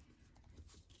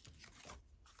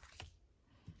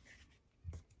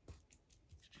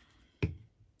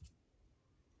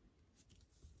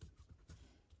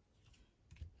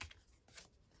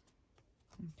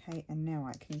 Okay, and now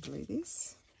I can glue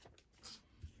this.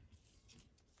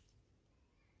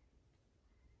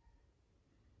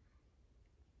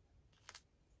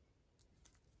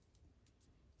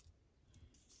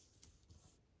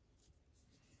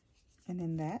 And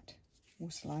then that will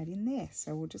slide in there.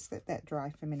 So we'll just let that dry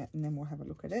for a minute and then we'll have a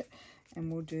look at it.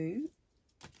 And we'll do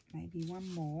maybe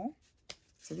one more.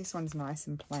 So this one's nice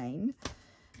and plain.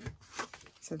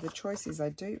 So the choices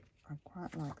I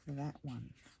quite like that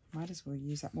one. Might as well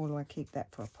use that. Or do I keep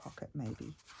that for a pocket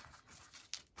maybe?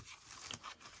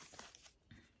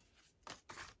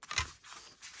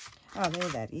 Oh, there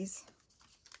that is.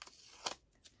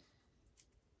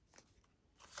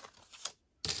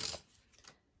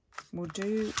 We'll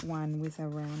do one with a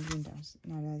round windows.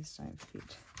 No, those don't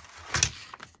fit.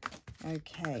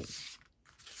 Okay.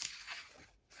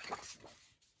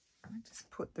 I'll just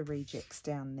put the rejects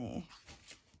down there.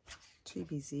 Too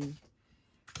busy.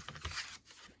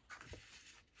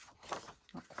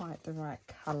 Not quite the right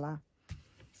colour.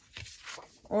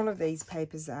 All of these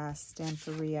papers stand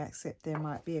for Ria, except there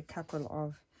might be a couple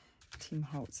of Tim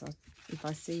Holtz. If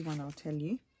I see one, I'll tell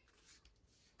you.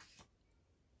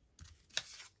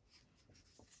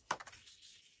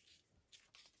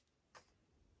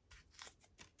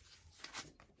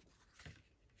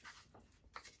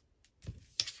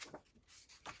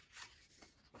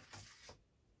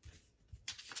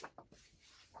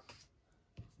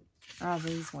 Ah,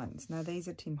 these ones. No, these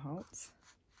are Tim Holtz.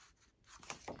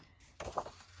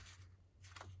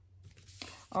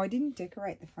 Oh, I didn't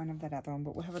decorate the front of that other one,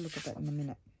 but we'll have a look at that in a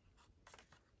minute.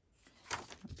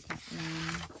 That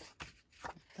one.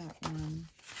 That one.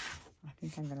 I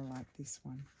think I'm going to like this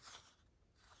one.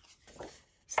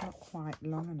 It's not quite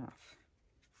long enough.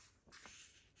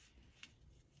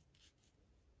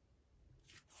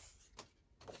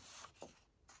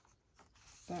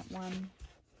 That one.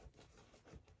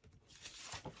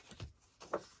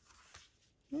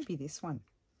 Maybe this one.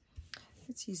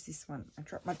 Let's use this one. I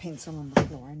dropped my pencil on the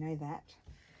floor, I know that.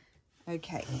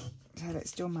 Okay, so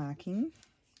that's still marking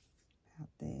out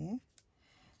there.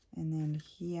 And then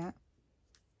here.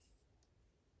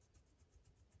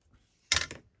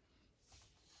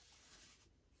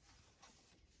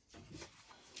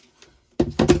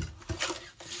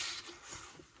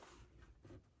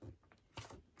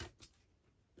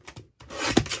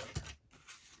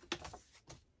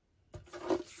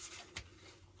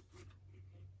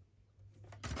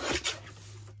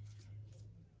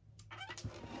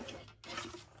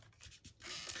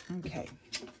 Okay.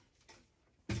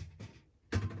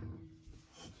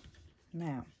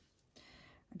 Now,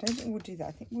 I don't think we'll do that.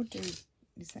 I think we'll do,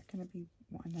 is that going to be,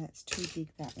 well, no, that's too big,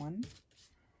 that one.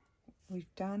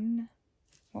 We've done,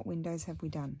 what windows have we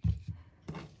done?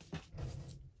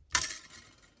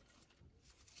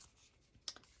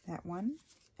 That one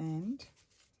and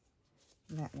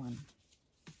that one.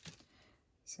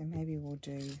 So maybe we'll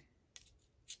do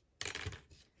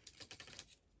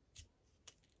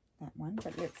that one,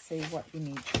 but let's see what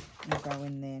image will go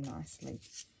in there nicely.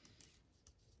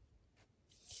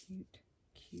 Cute,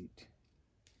 cute.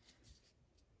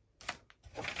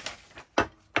 I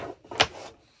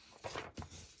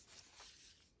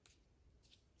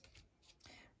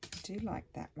do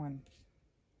like that one,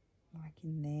 like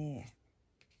in there,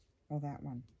 or that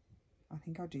one. I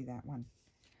think I'll do that one,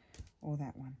 or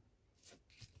that one.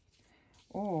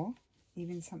 Or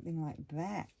even something like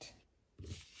that.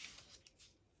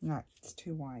 No, it's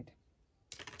too wide.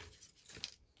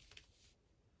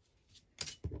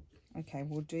 Okay,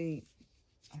 we'll do,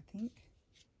 I think,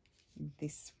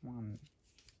 this one.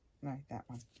 No, that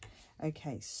one.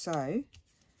 Okay, so I'm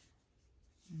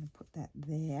going to put that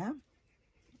there.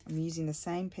 I'm using the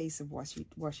same piece of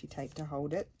washi tape to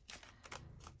hold it.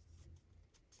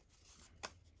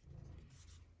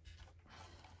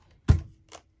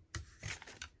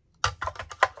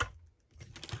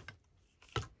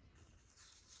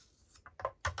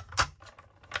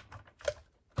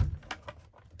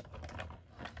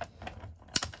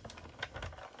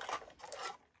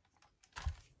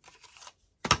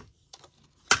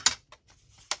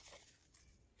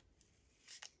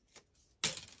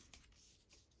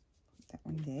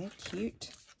 There, cute.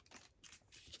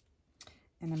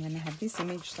 And I'm going to have this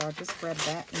image, so I'll just grab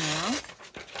that now.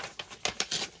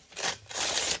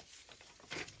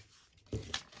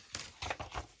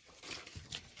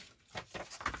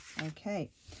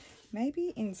 Okay,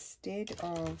 maybe instead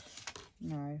of,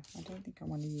 no, I don't think I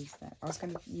want to use that. I was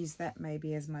going to use that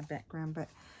maybe as my background, but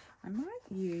I might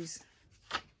use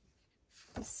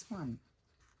this one.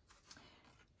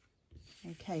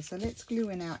 Okay, so let's glue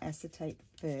in our acetate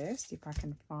first, if I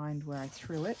can find where I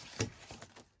threw it.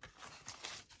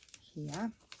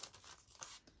 Here.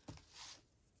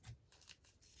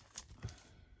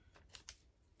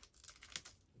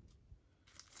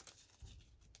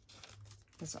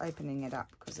 Just opening it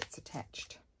up because it's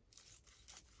attached.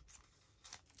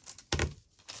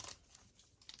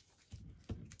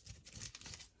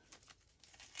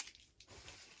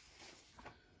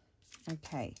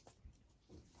 Okay.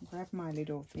 Grab my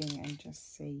little thing and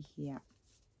just see here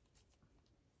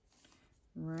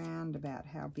round about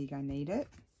how big I need it.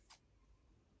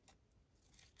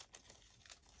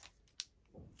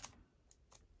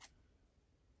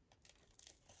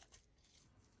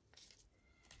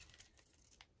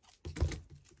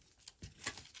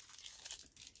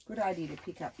 Good idea to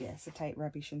pick up the acetate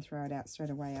rubbish and throw it out straight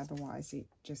away, otherwise it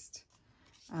just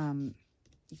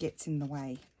gets in the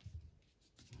way.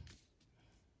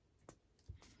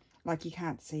 Like you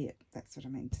can't see it, that's what I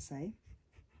meant to say.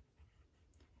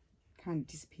 Kind of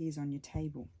disappears on your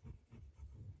table.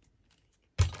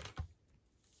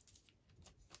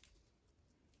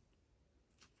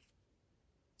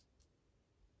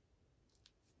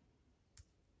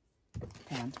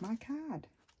 Found my card.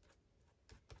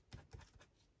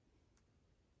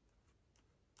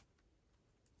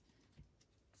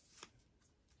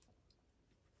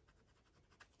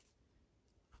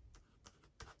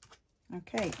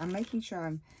 Okay, I'm making sure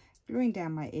I'm gluing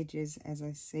down my edges, as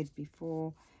I said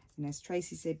before, and as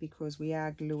Tracy said, because we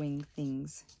are gluing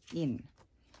things in.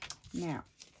 Now,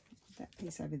 put that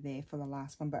piece over there for the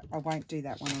last one, but I won't do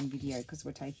that one on video because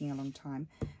we're taking a long time.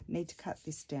 I need to cut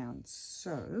this down.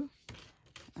 So,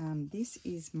 this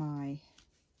is my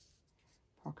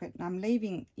pocket. And I'm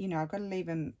leaving, you know, I've got to leave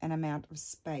an amount of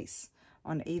space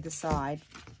on either side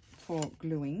for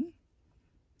gluing.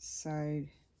 So,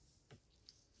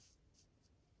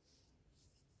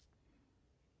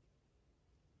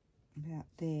 about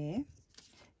there,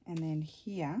 and then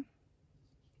here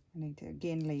I need to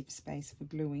again leave space for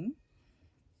gluing,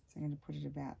 so I'm going to put it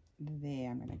about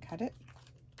there. I'm going to cut it.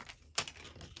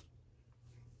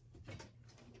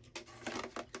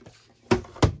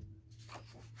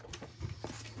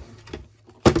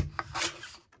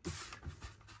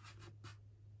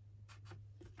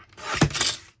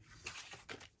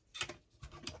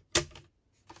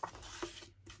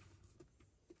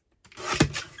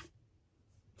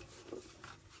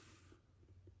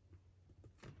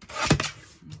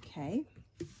 Okay,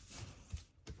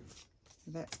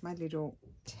 so that's my little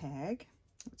tag.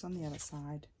 It's on the other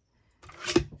side.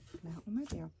 Now, or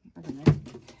maybe I don't know.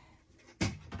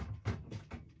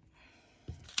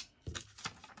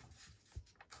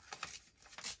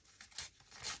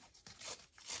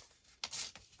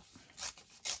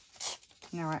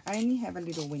 Now, I only have a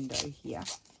little window here,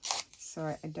 so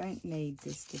I don't need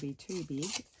this to be too big.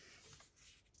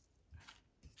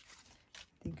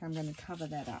 I think I'm going to cover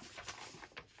that up.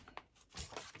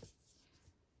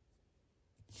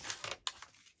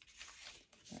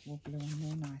 That will glue in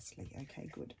there nicely. Okay,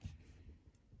 good.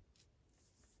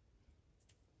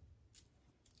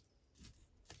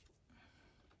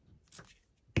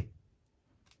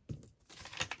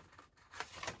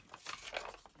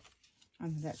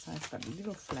 And that side's got a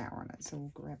little flower on it, so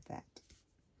we'll grab that.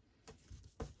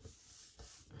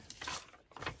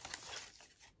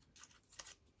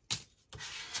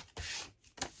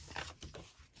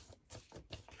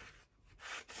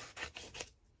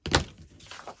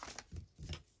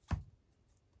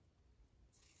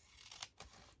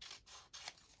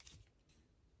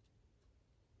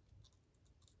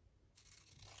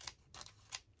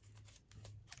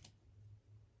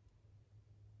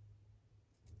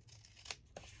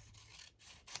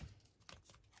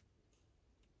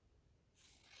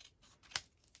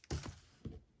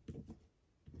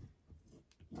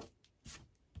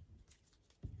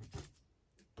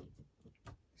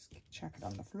 chuck it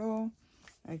on the floor.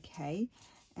 Okay,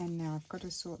 and now I've got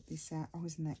to sort this out. Oh,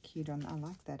 isn't that cute? I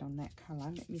like that on that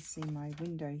colour. Let me see my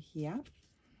window here.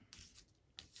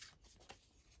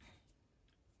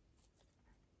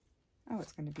 Oh,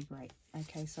 it's going to be great.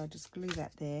 Okay, so I'll just glue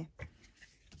that there.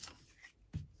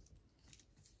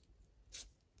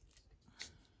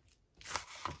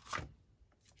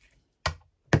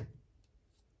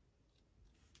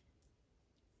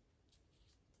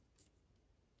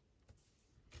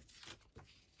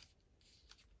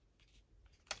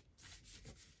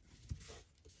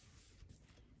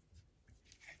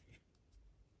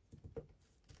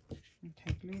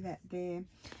 Okay, glue that there.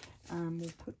 We'll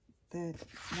put the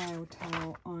whale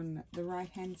tail on the right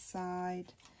hand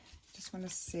side. Just want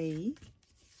to see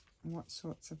what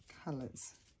sorts of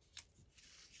colours.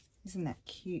 Isn't that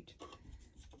cute?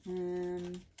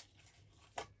 Maybe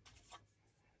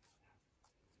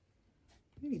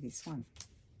this one.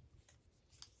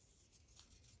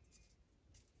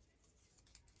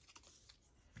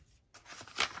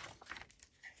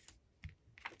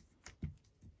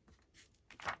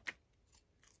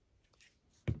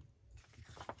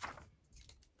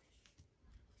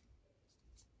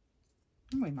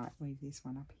 And we might weave this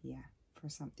one up here for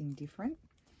something different.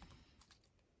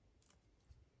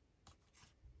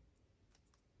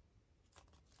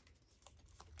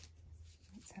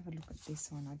 Let's have a look at this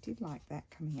one. I did like that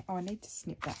coming out. Oh, I need to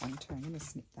snip that one too. I'm going to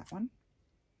snip that one.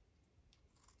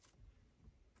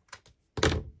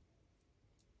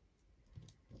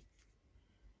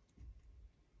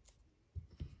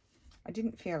 I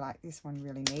didn't feel like this one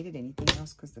really needed anything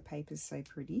else because the paper's so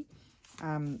pretty.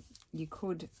 You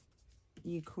could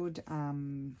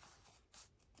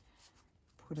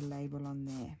put a label on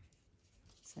there.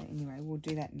 So anyway, we'll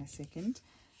do that in a second.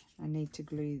 I need to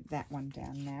glue that one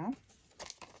down now.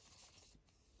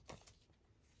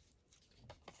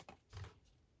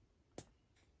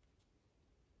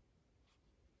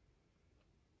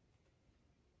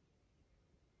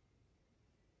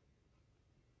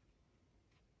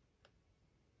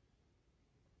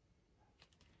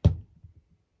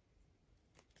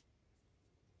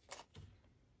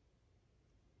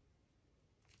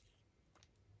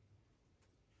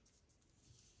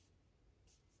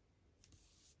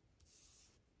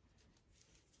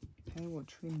 Okay, we'll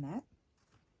trim that.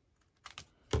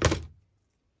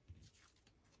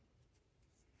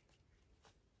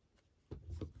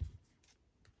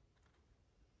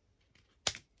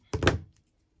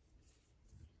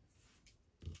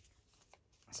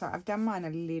 So I've done mine a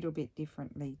little bit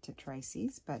differently to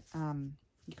Tracy's, but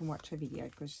you can watch her video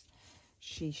because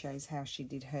she shows how she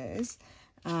did hers.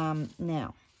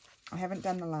 Now, I haven't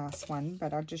done the last one,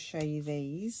 but I'll just show you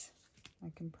these.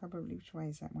 I can probably, which way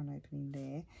is that one opening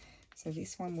there? So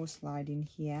this one will slide in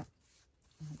here,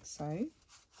 like so. There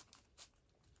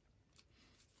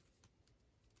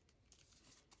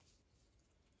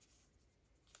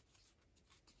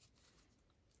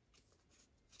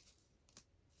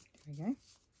we go.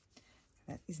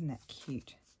 So isn't that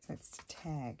cute? So it's a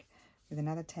tag with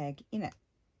another tag in it.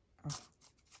 Oh,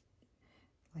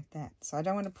 like that. So I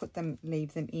don't want to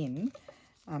leave them in,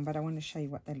 but I want to show you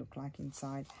what they look like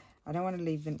inside. I don't want to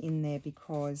leave them in there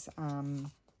because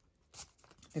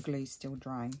the glue's still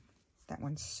drying. That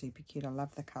one's super cute. I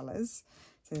love the colours.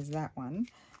 So there's that one.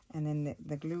 And then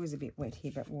the glue is a bit wet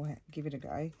here, but we'll give it a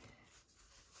go.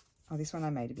 Oh, this one I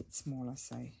made a bit smaller,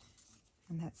 so.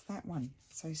 And that's that one.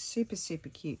 So super, super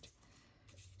cute.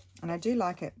 And I do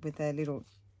like it with a little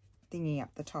thingy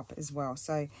up the top as well.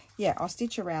 So yeah, I'll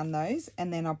stitch around those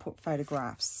and then I'll put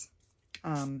photographs,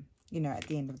 you know, at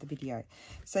the end of the video.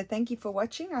 So thank you for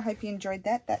watching. I hope you enjoyed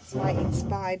that. That's my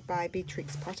Inspired by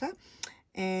Beatrix Potter.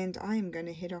 And I am going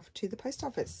to head off to the post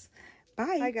office.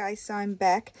 Bye. Hi guys, so I'm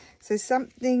back. So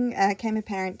something came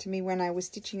apparent to me when I was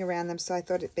stitching around them, so I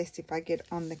thought it best if I get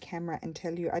on the camera and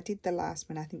tell you. I did the last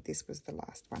one. I think this was the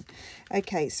last one.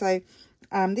 Okay, so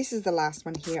this is the last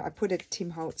one here. I put a Tim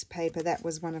Holtz paper. That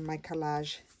was one of my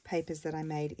collage papers that I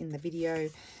made in the video,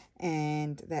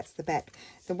 and that's the back.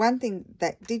 The one thing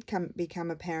that did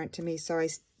become apparent to me, so I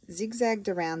zigzagged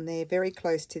around there very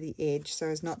close to the edge so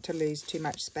as not to lose too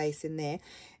much space in there,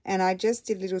 and I just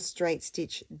did a little straight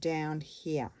stitch down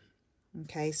here.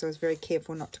 Okay, so I was very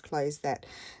careful not to close that.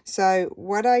 So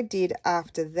what I did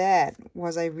after that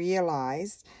was I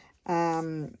realized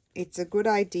it's a good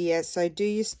idea, so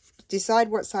you decide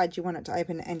what side you want it to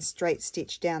open and straight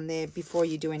stitch down there before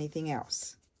you do anything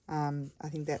else. I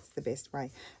think that's the best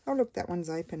way. Oh look, that one's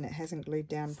open. It hasn't glued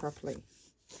down properly.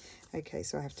 Okay,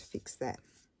 so I have to fix that.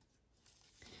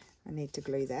 I need to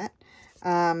glue that.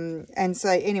 And so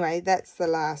anyway, that's the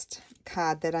last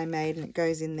card that I made, and it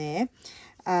goes in there.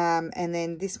 And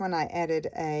then this one I added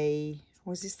a,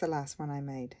 was this the last one I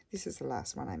made? This is the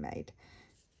last one I made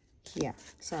here.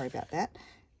 Sorry about that.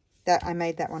 I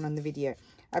made that one on the video.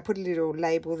 I put a little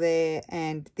label there,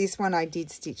 and this one I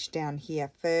did stitch down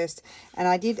here first. And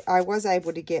I was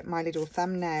able to get my little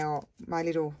thumbnail, my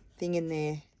little thing in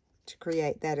there to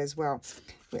create that as well.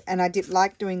 And I did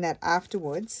like doing that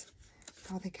afterwards.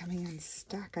 Oh, they're coming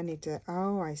unstuck. I need to,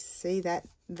 oh, I see that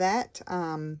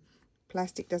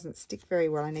plastic doesn't stick very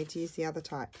well. I need to use the other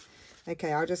type.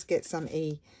 Okay, I'll just get some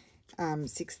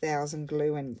E6000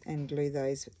 glue and glue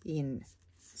those in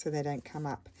so they don't come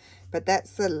up. But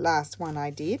that's the last one I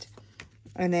did.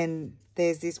 And then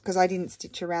there's this, because I didn't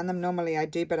stitch around them. Normally I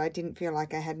do, but I didn't feel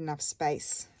like I had enough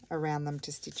space around them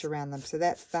to stitch around them. So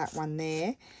that's that one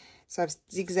there. So I've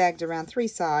zigzagged around 3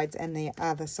 sides, and the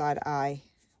other side I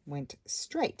went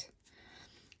straight.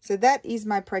 So that is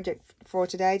my project for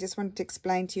today. Just wanted to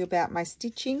explain to you about my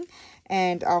stitching,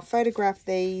 and I'll photograph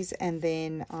these and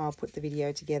then I'll put the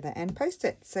video together and post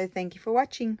it. So thank you for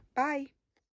watching. Bye.